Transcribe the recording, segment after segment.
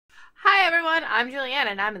everyone. I'm Julianne,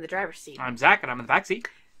 and I'm in the driver's seat. I'm Zach, and I'm in the backseat.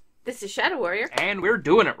 This is Shadow Warrior. And we're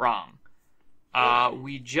doing it wrong.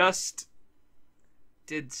 We just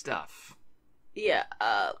did stuff. Yeah,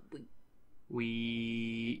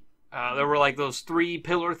 there were like those 3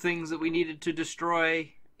 pillar things that we needed to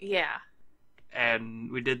destroy. Yeah.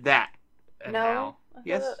 And we did that. And no. now,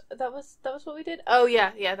 yes? That was what we did? Oh,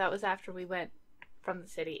 yeah, that was after we went from the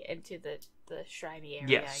city into the shiny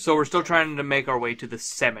area. Yes, so we're still trying to make our way to the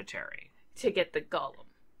cemetery. To get the golem.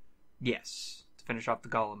 Yes, to finish off the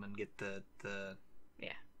golem and get the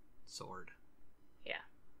sword. Yeah.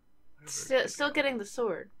 Still getting the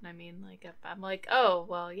sword. I mean, like, I'm like, oh,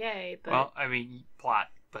 well, yay, but... Well, I mean, plot,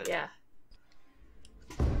 but... Yeah.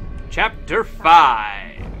 Chapter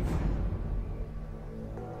 5.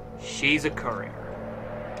 She's a courier.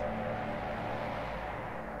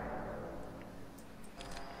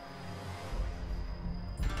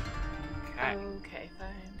 Okay, fine.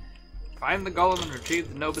 Find the golem and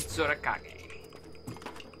retrieve the Nobitsura Kage.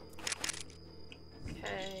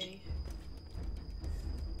 Okay.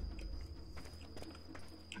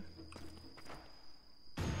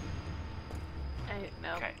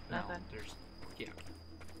 No, okay, nothing. Yeah.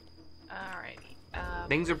 Alrighty.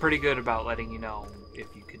 Things are pretty good about letting you know if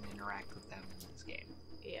you can interact with them in this game.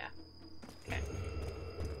 Yeah. Okay.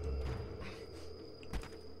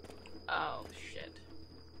 Oh, shit.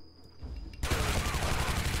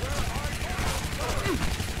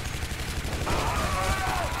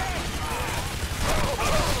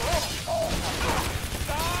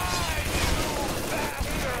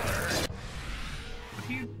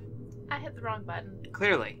 I hit the wrong button.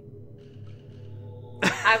 Clearly.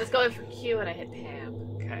 I was going for Q and I hit Tab.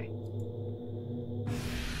 Okay.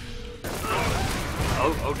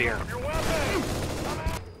 Oh dear.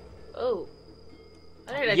 Oh.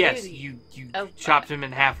 What did I yes, do? you chopped him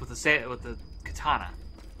in half with the katana.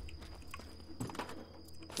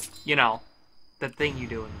 You know, the thing you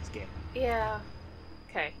do in this game. Yeah.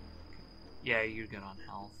 Okay. Yeah, you're good on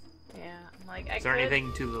health. Yeah, I'm like, Is there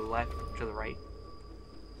anything to the left, to the right?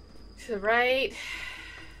 To the right.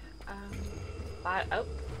 Oh.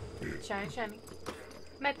 Shiny.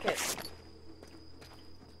 Medkit.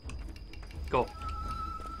 Cool.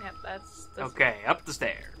 Yep, that's okay, up the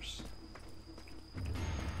stairs.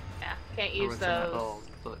 Yeah, can't use those.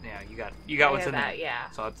 Yeah, you got what's in there. Yeah.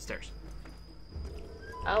 So up the stairs.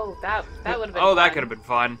 Oh, that would have been Oh, fun. that could have been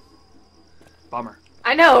fun. Bummer.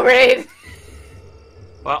 I know, right?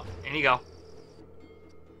 Well, in you go.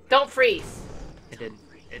 Don't freeze. It didn't.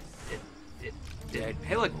 It did.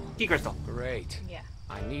 Hey, look, key crystal. Great. Yeah.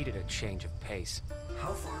 I needed a change of pace.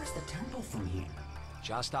 How far is the temple from here?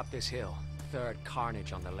 Just up this hill. Third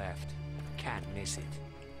carnage on the left. Can't miss it.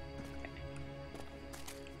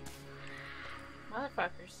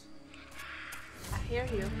 Motherfuckers. I hear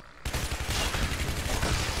you.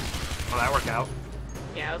 Well, that worked out.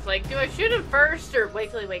 Yeah, I was like, do I shoot him first or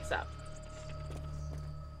wait till he wakes up?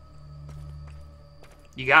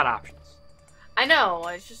 You got options. I know.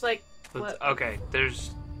 It's just like, what? Okay,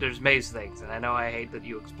 there's maze things, and I know I hate that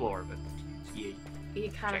you explore, but you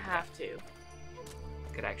kind of have to.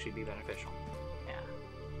 Could actually be beneficial.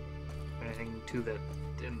 Yeah. Anything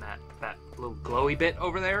in that little glowy bit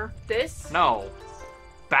over there? This? No.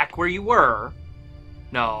 Back where you were.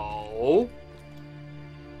 No.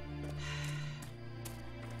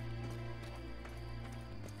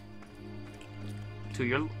 To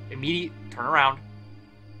your immediate turn around.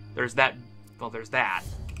 There's that. Well, there's that.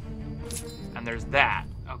 And there's that.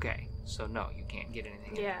 Okay. So no, you can't get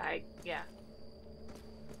anything. Yeah,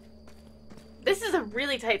 This is a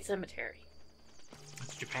really tight cemetery.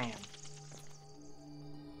 It's Japan.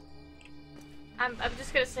 I'm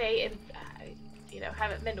just gonna say, and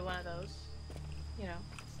haven't been to one of those,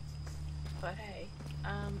 But hey,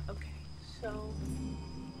 okay, so,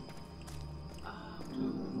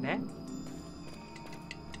 That?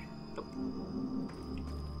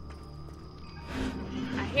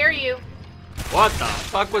 I hear you. What the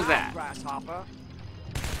fuck was that? Grasshopper.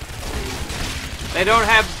 They don't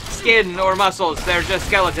have skin or muscles. They're just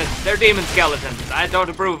skeletons. They're demon skeletons. I don't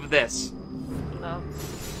approve of this. Well,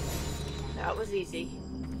 that was easy.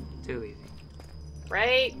 Too easy.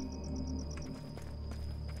 Right?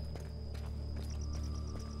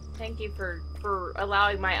 Thank you for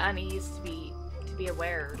allowing my unease to be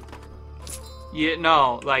aware. Yeah,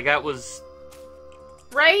 no, like that was...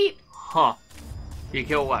 Right? Huh. You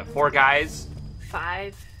kill what, 4 guys?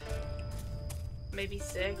 5. Maybe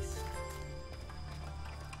 6.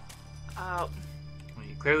 Well,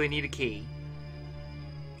 you clearly need a key.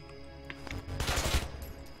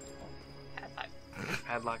 Padlock.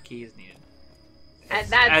 Padlock key is needed. And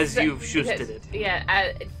that's as you've shusted it.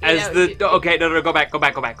 Yeah. Okay, no, go back.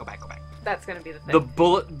 That's gonna be the thing.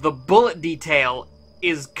 The bullet detail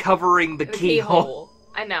is covering the keyhole.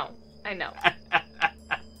 I know.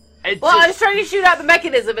 Well, I was trying to shoot out the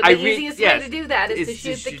mechanism, and the easiest way to do that is to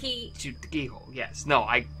shoot the key. Shoot the keyhole. Yes. No,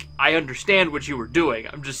 I understand what you were doing.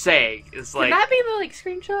 I'm just saying, it's like. Can that be the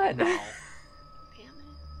screenshot? No. Damn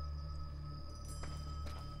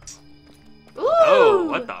it. Ooh. Oh,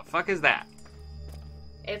 what the fuck is that?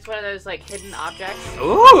 It's one of those hidden objects.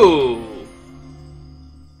 Ooh.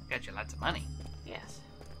 Got you lots of money. Yes.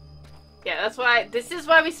 Yeah, that's why. This is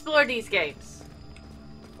why we explore these games.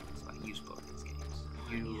 That's why you spoke these games.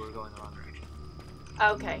 You were going the wrong direction.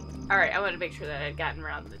 Okay. All right. I wanted to make sure that I'd gotten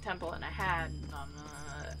around the temple, and I had.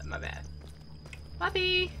 My bad.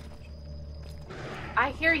 Puppy.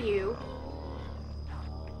 I hear you.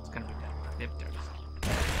 It's gonna be down. Yep, there it is.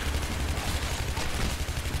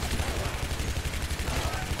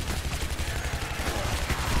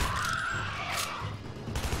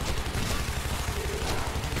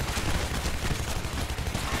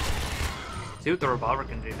 See what the revolver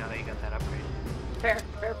can do now that you got that upgrade. Fair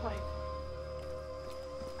point.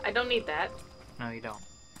 I don't need that. No, you don't.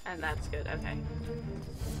 And that's good, okay.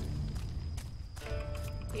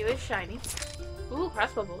 You is shiny. Ooh,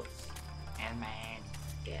 crossbow bullets. And man.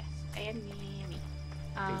 Yes, and me.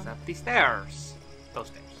 Goes up the stairs. Those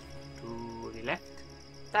stairs. To the left.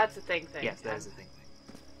 That's a thing. Yes, that is a thing.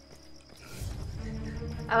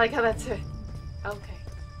 I like how that's it. Okay.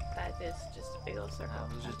 That is just a big old circle.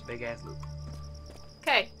 That was just a big ass loop.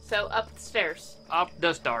 Okay, so up the stairs. Up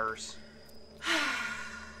the stairs.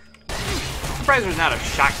 I'm surprised there's not a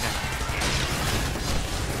shotgun.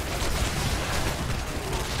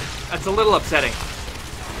 That's a little upsetting.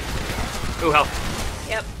 Ooh, help.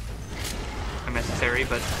 Yep. Unnecessary,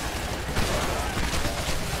 but...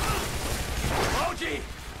 Moji,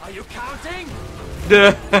 are you counting?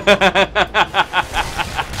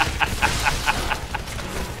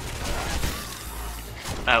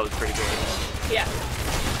 That was pretty good. Yeah.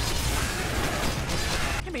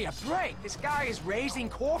 Give me a break. This guy is raising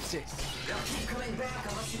corpses. They'll keep coming back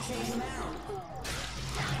unless you change them out.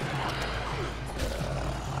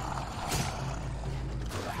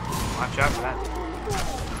 Watch out for that.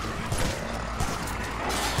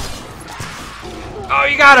 Oh,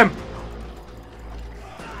 you got him!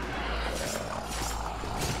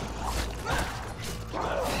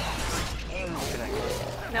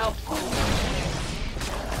 Nope.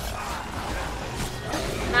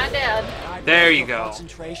 Not dead. There you go.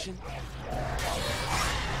 Concentration.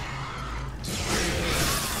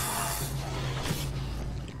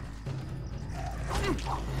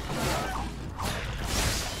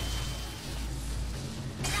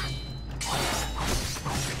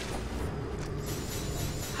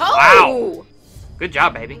 Oh! Wow. Good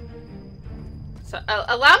job, baby. So,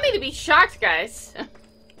 allow me to be shocked, guys.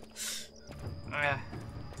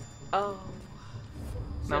 Oh.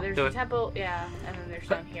 So No, there's do the it. temple, yeah, and then there's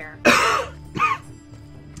down here.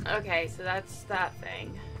 Okay, so that's that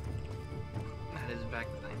thing. That is back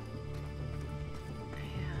thing.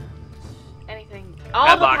 And anything. All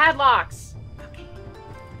Padlock. the padlocks! Okay.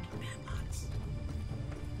 Padlocks.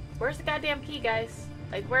 Where's the goddamn key, guys?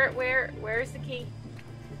 Like, where's the key?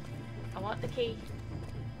 I want the key.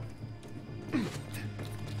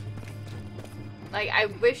 Like, I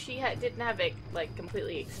wish he didn't have it, like,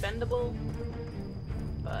 completely expendable.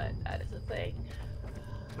 But that is a thing.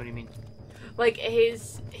 What do you mean? Like,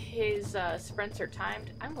 his sprints are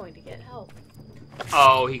timed. I'm going to get help.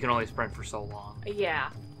 Oh, he can only sprint for so long. Yeah.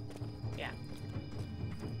 Yeah.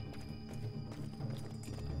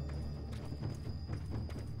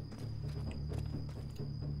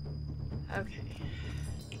 Okay.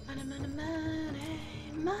 Money, money, money,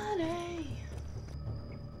 money.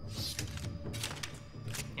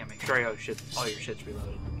 Yeah, make sure all your shit's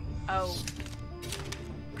reloaded. Oh.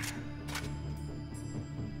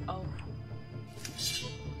 Oh.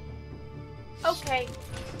 Okay.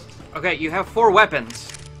 Okay, you have 4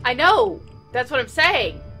 weapons. I know! That's what I'm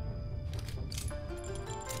saying!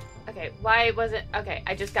 Okay, why wasn't... Okay,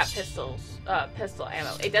 I just got pistol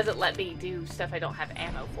ammo. It doesn't let me do stuff I don't have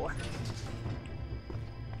ammo for.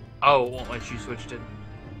 Oh, it won't let you switch to...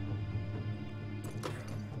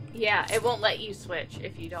 Yeah, it won't let you switch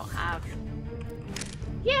if you don't have...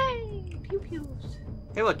 Yay! Pew pews.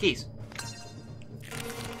 Hey, look, keys.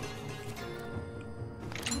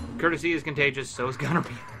 Courtesy is contagious, so is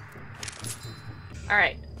gonorrhea.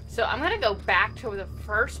 Alright, so I'm gonna go back to the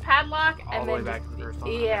first padlock All and the way then... back to the first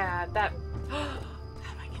one. Yeah, that... How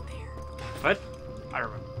do I get there? What? I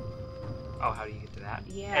don't remember. Oh, how do you get to that?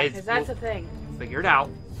 Yeah, because that's we'll a thing. figure it out.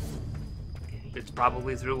 Okay. it's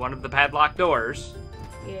probably through one of the padlocked doors.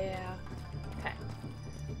 Yeah. Okay.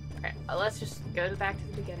 Alright, well, let's just go back to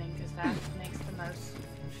the beginning, because that makes the most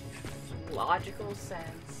logical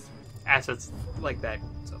sense. Assets like that,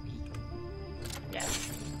 so Yeah.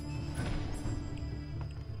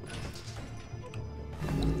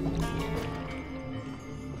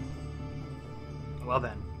 well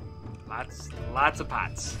then. Lots of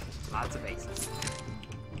pots. Lots of aces.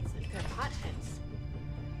 It's like they're potheads.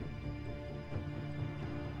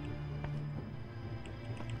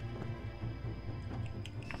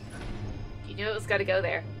 You knew it was gonna go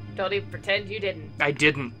there. Don't even pretend you didn't. I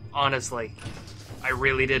didn't, honestly. I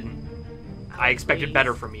really didn't. Oh, I expected please.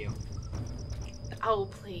 better from you. Oh,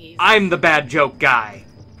 please. I'm the bad joke guy.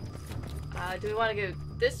 Do we want to go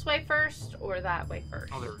this way first or that way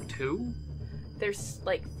first? Oh, there were two? There's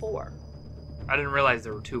like 4. I didn't realize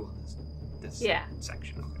there were two on this Yeah.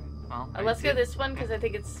 section. Okay. Well, I Let's go did- this one because I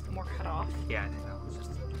think it's more cut off. Yeah, I think that was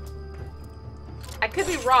just... I could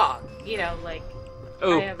be wrong. You know, like.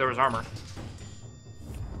 Oh, I have- there was armor.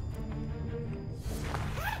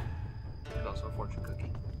 There's also a fortune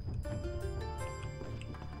cookie.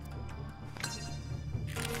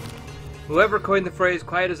 Whoever coined the phrase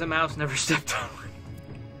 "quiet as a mouse" never stepped on one.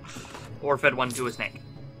 Or fed one to a snake.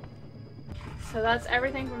 So that's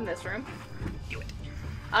everything from this room. Do it.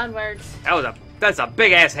 Onwards. That's a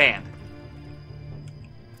big ass hand.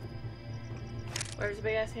 Where's the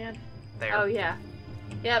big ass hand? There. Oh, yeah.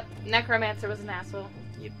 Yep, Necromancer was an asshole.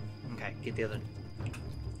 Yep. Okay, get the other.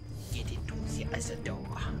 Get it to the other door.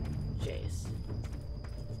 Jeez.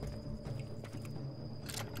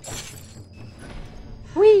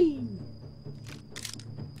 Whee!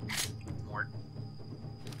 Mort.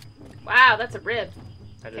 Wow, that's a rib.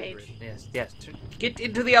 That is Cage. rude. Yes, yes. Get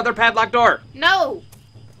into the other padlock door. No!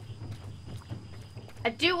 I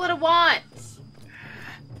do what I want. It's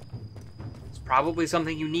probably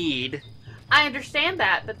something you need. I understand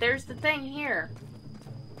that, but there's the thing here.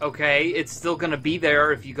 Okay, it's still gonna be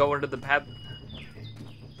there if you go into the pad.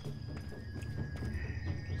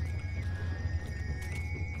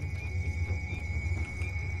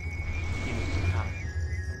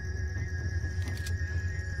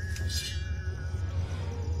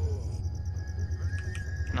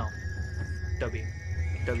 No. W.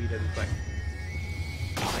 play.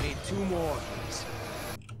 I need 2 more, please.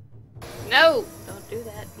 No! Don't do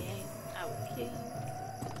that, game. Okay.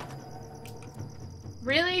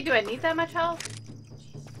 Really? Do I need that much health?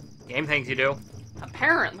 Game thinks you do.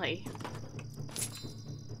 Apparently.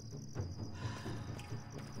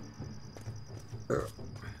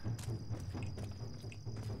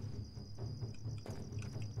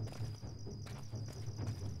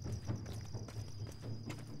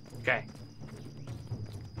 Okay.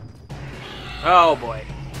 Oh boy.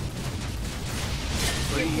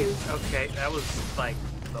 Yoo-hoo. Okay, that was like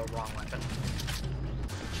the wrong weapon.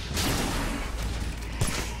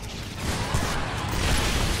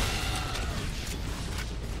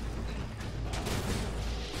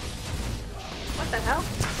 What the hell?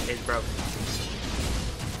 It's broken.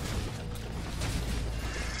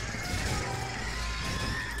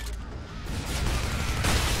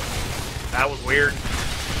 That was weird.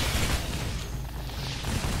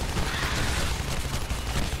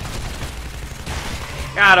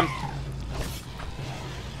 Got him.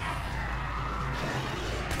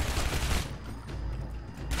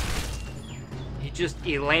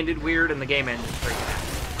 He landed weird and the game ended pretty fast.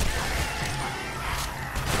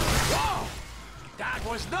 Whoa! That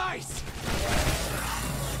was nice!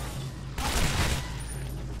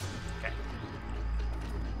 Okay.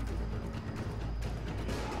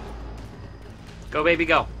 Go, baby,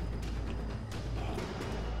 go.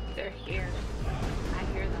 They're here. I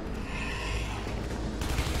hear them.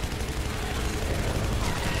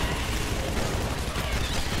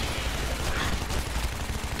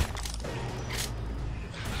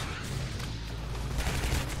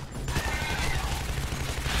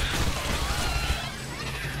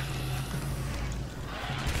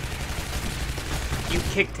 You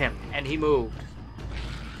kicked him and he moved.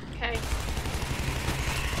 Okay.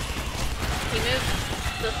 He moves.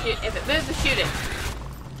 Still shoot. If it moves, we'll shoot it.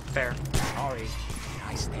 Fair. Sorry. Did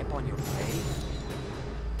I step on your face?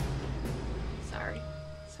 Sorry.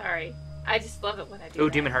 Sorry. I just love it when I do Ooh,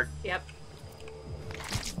 that. demon heart. Yep.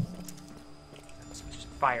 It's just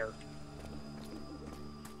fire.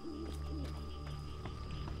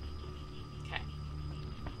 Okay.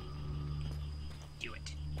 Do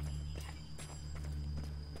it.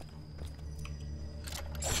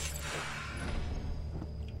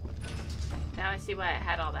 Now I see why I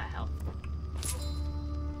had all that health.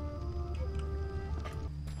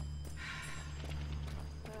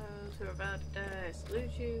 Those who are about to die. I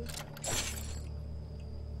salute you.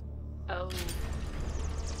 Oh.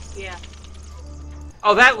 Yeah.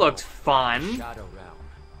 Oh, that looked fun. Shadow Realm.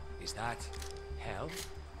 Is that hell?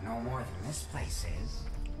 No more than this place is.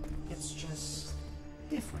 It's just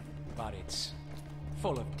different. But it's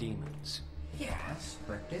full of demons. Yes,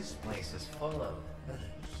 but this place is full of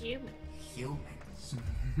Human. humans.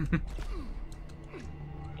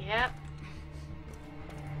 Yep.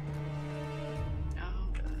 Oh,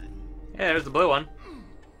 God. Yeah, there's the blue one.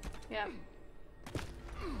 Yep.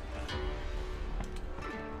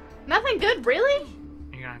 Nothing good, really?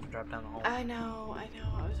 You're gonna have to drop down the hole. I know. I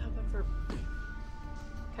was hoping for...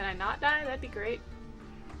 Can I not die? That'd be great.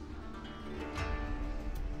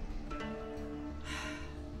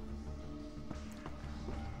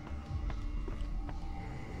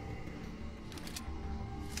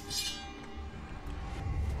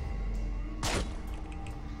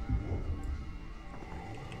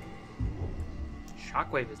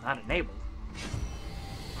 Shockwave is not enabled.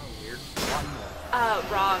 Oh, weird.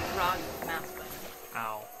 Wrong mouse button.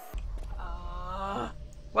 Ow.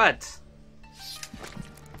 What?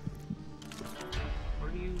 Where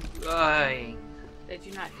do you... Did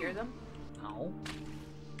you not hear them? No.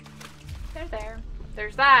 They're there.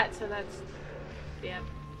 There's that, so that's... Yeah.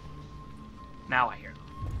 Now I hear them.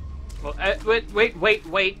 Well,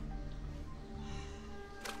 wait.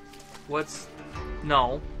 What's...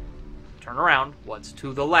 No. Turn around. What's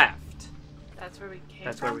to the left? That's where we came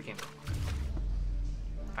That's from? where we came from.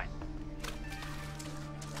 Fine.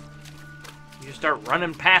 You just start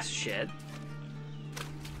running past shit.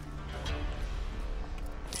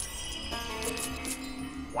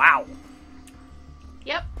 Wow.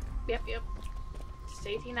 Yep. It's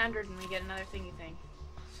 1800 and we get another thingy thing.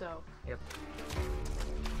 So. Yep.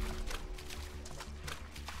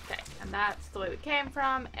 Okay, and that's the way we came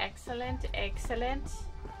from. Excellent.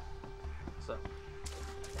 So,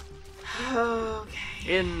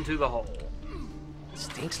 Okay. into the hole.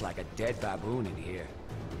 Stinks like a dead baboon in here.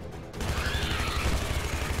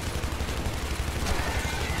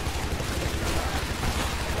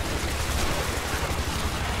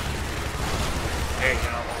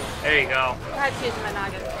 There you go. Tried choosing my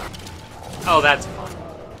noggin. Oh, that's fun.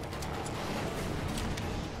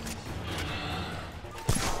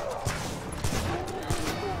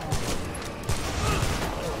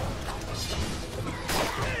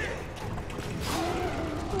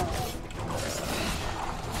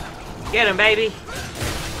 Get him, baby.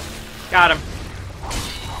 Got him.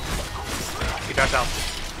 You dropped out.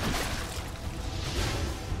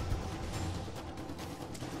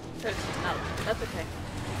 No, that's okay.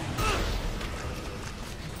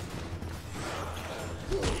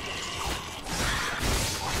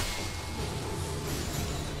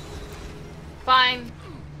 Fine.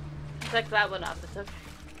 Pick that one up. It's okay.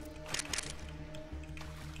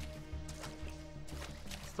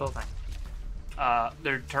 Still a thing.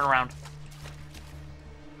 Turn around.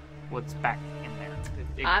 What's back in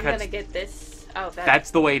there? I'm gonna get this. Oh,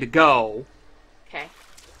 That's the way to go. Okay.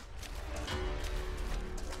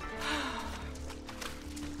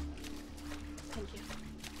 Thank you.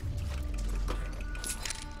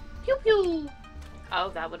 Pew pew. Oh,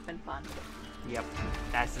 that would have been fun. Yep.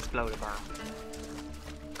 That's the Sploder burn.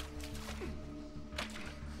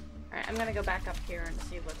 Alright, I'm gonna go back up here and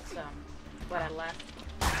see what's what I left.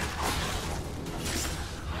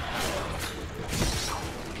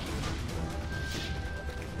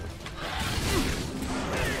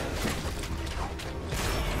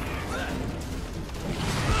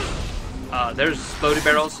 There's Sploder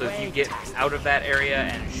barrels, so if you get out of that area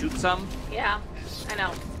and shoot some. Yeah, I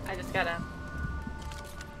know. I just gotta.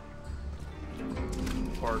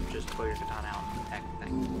 Or just pull your katana out and attack the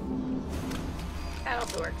thing. That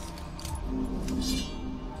also works.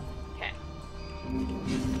 Okay.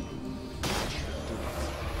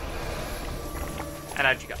 And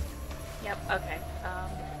out you go. Yep, okay.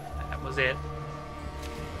 That was it.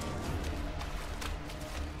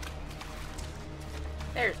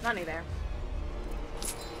 There's money there.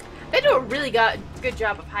 They do a really good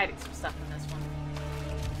job of hiding some stuff in this one.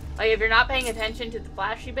 Like, if you're not paying attention to the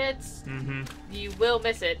flashy bits, you will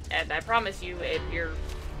miss it. And I promise you, if you're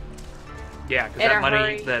Yeah, because in that a money,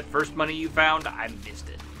 hurry. that first money you found, I missed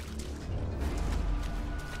it.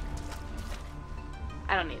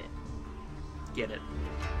 I don't need it. Get it.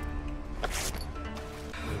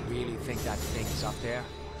 You really think that thing's up there?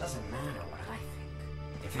 Doesn't matter what I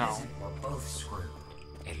think. If it No. isn't, we're both screwed.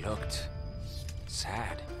 It looked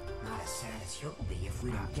sad. Not as sad as you'll be if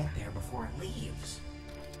we don't get there before it leaves.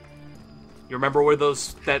 You remember where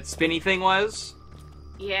that spinny thing was?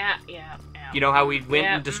 Yeah. You know how we went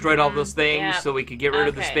and destroyed all those things yeah. so we could get rid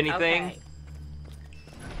of the spinny okay. thing?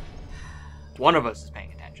 One of us is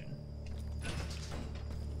paying attention.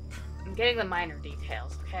 I'm getting the minor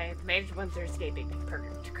details, okay? The major ones are escaping me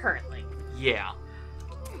currently. Yeah.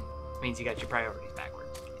 Means you got your priorities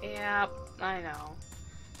backwards. Yep, I know.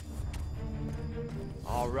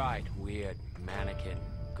 All right, weird mannequin,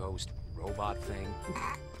 ghost, robot thing.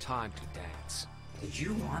 Time to dance. Did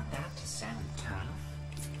you want that to sound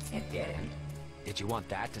tough? It didn't. Did you want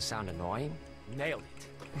that to sound annoying? Nailed it.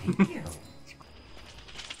 Thank you.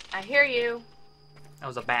 I hear you. That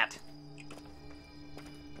was a bat.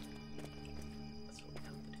 That's what we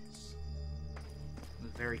hope it is. It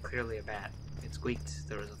was very clearly a bat. It squeaked.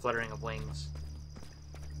 There was a fluttering of wings.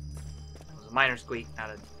 It was a minor squeak, not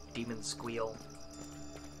a demon squeal.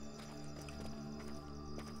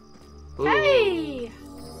 Ooh. Hey!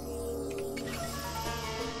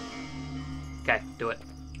 Okay, do it.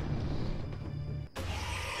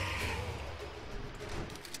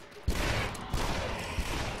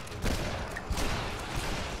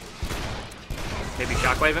 Maybe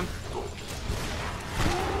shockwave him?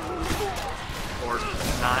 Or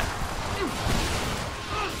not.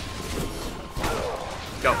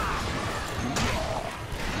 Go.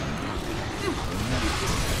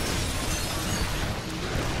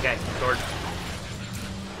 Okay, sword.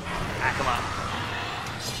 Hack him up.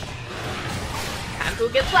 Time to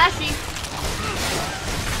get flashy.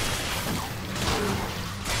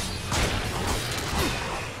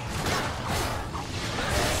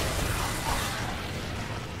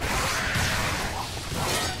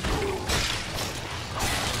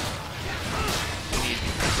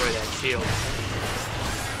 Destroy that shield.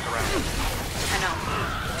 Around him. I know.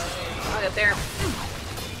 I'll get there.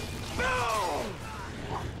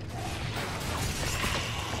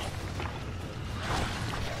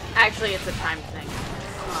 Actually, it's a timed thing.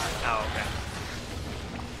 Oh, okay.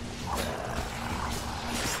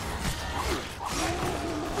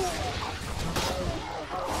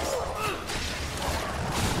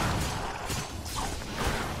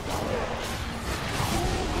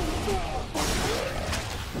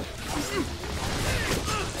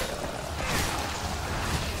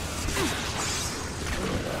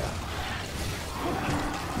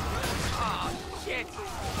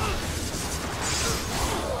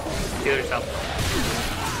 Heal yourself.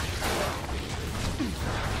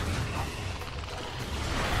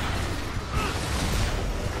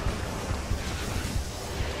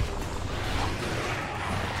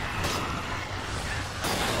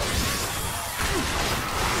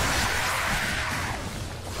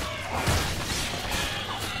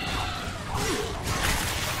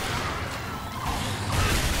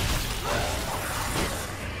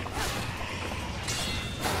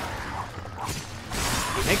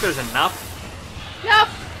 You think there's enough? Nope!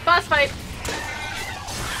 Boss fight!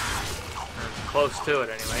 Or close to it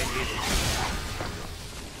anyway. Jesus.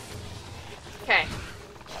 Okay.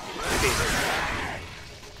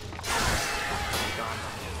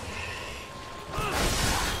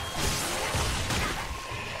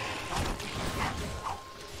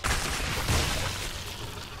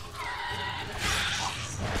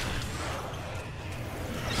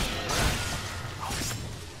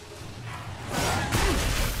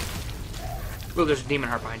 Oh, there's a demon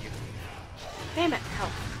heart behind you. Damn it, help.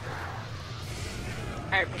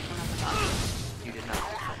 Alright, pick one up the boss. You did not.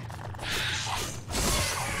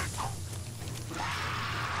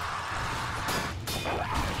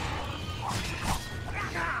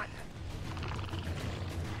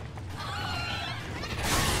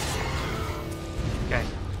 Okay.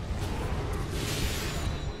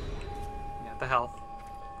 You got the health.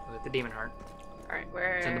 With the demon heart. Alright,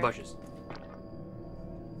 where? It's in the bushes.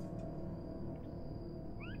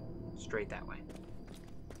 Straight that way.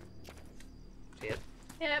 See it?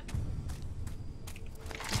 Yep.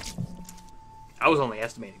 I was only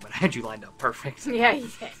estimating, but I had you lined up perfect. Yeah, you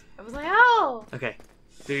did. I was like, oh! Okay,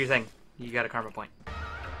 do your thing. You got a karma point.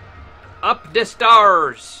 Up the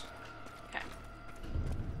stars! Okay.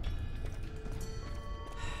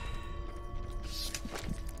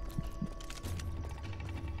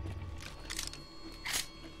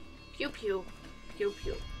 Pew pew. Pew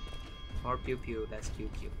pew. More pew pew, that's pew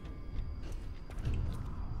pew.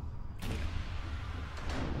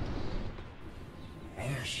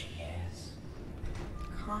 There she is.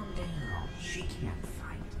 Calm down. She can't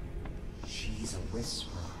fight. She's a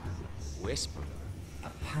whisperer. Whisperer? A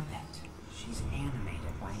puppet. She's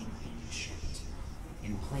animated by an ancient.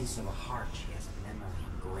 In place of a heart, she has a memory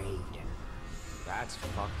engraved in her. That's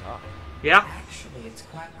fucked up. Yeah? Actually, it's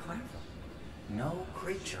quite clever. No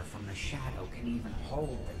creature from the shadow can even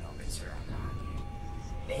hold the Nobitsuragani.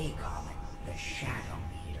 They call it the Shadow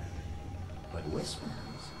Meter. But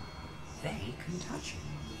whisperers, they can touch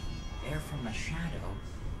it. They're from the shadow,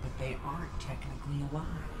 but they aren't technically alive.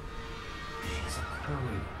 She's a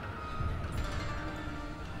courier.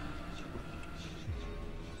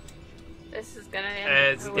 This is gonna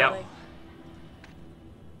end It's poorly. yep.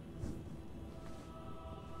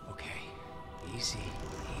 Okay, easy,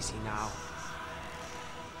 easy now.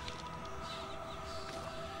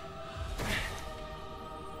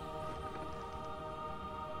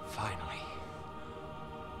 Finally.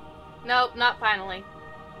 Nope, not finally.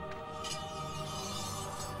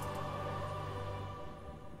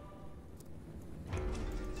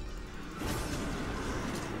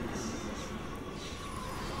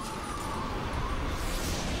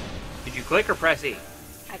 Did you click or press E?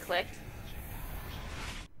 I clicked.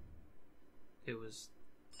 It was...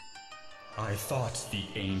 I thought the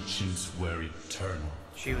ancients were eternal.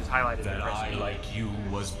 She was highlighted That in press I, E. like you,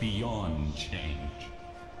 was beyond change.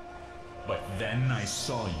 But then I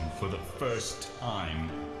saw you for the first time.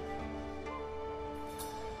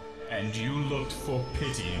 And you looked for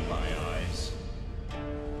pity in my eyes.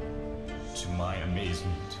 To my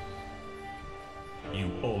amazement, you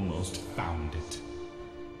almost found it.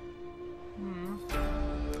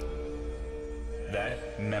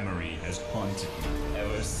 That memory has haunted me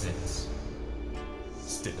ever since.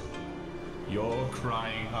 Still, your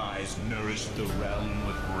crying eyes nourished the realm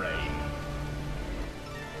with rain.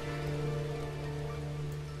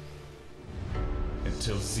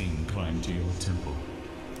 Until Zine climbed to your temple,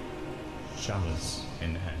 chalice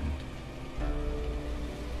in hand.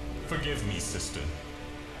 Forgive me, sister.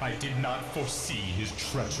 I did not foresee his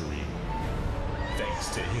treachery. Thanks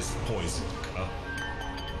to his poisoned cup,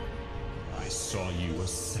 I saw you a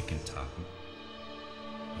second time,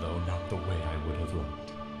 though not the way I would have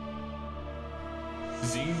liked.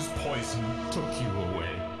 Zine's poison took you away,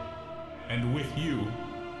 and with you,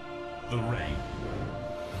 the rain.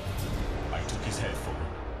 I took his head for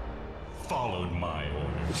it, followed my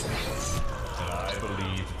orders, and I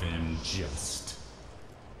believed them just.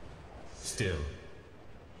 Still,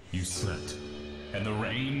 you slept, and the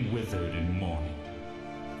rain withered in morning.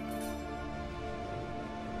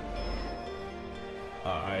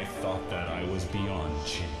 I thought that I was beyond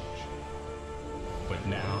change, but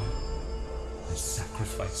now I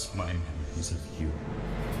sacrifice my memories of you.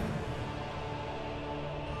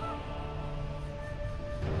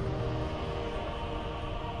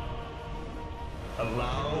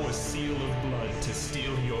 Allow a seal of blood to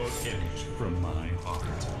steal your image from my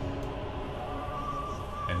heart,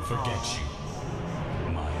 and forget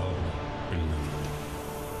you, my only beloved.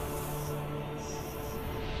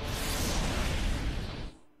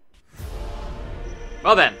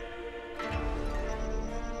 Well then.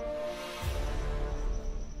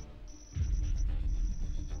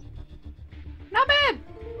 Not bad.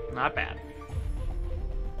 Not bad.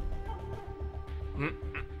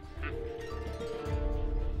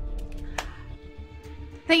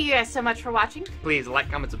 Thank you guys so much for watching, Please like,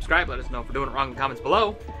 comment, subscribe. Let us know if we're doing it wrong in the comments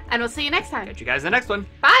below. and we'll see you next time. Catch you guys in the next one.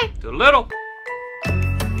 Bye. Toodle-doodle.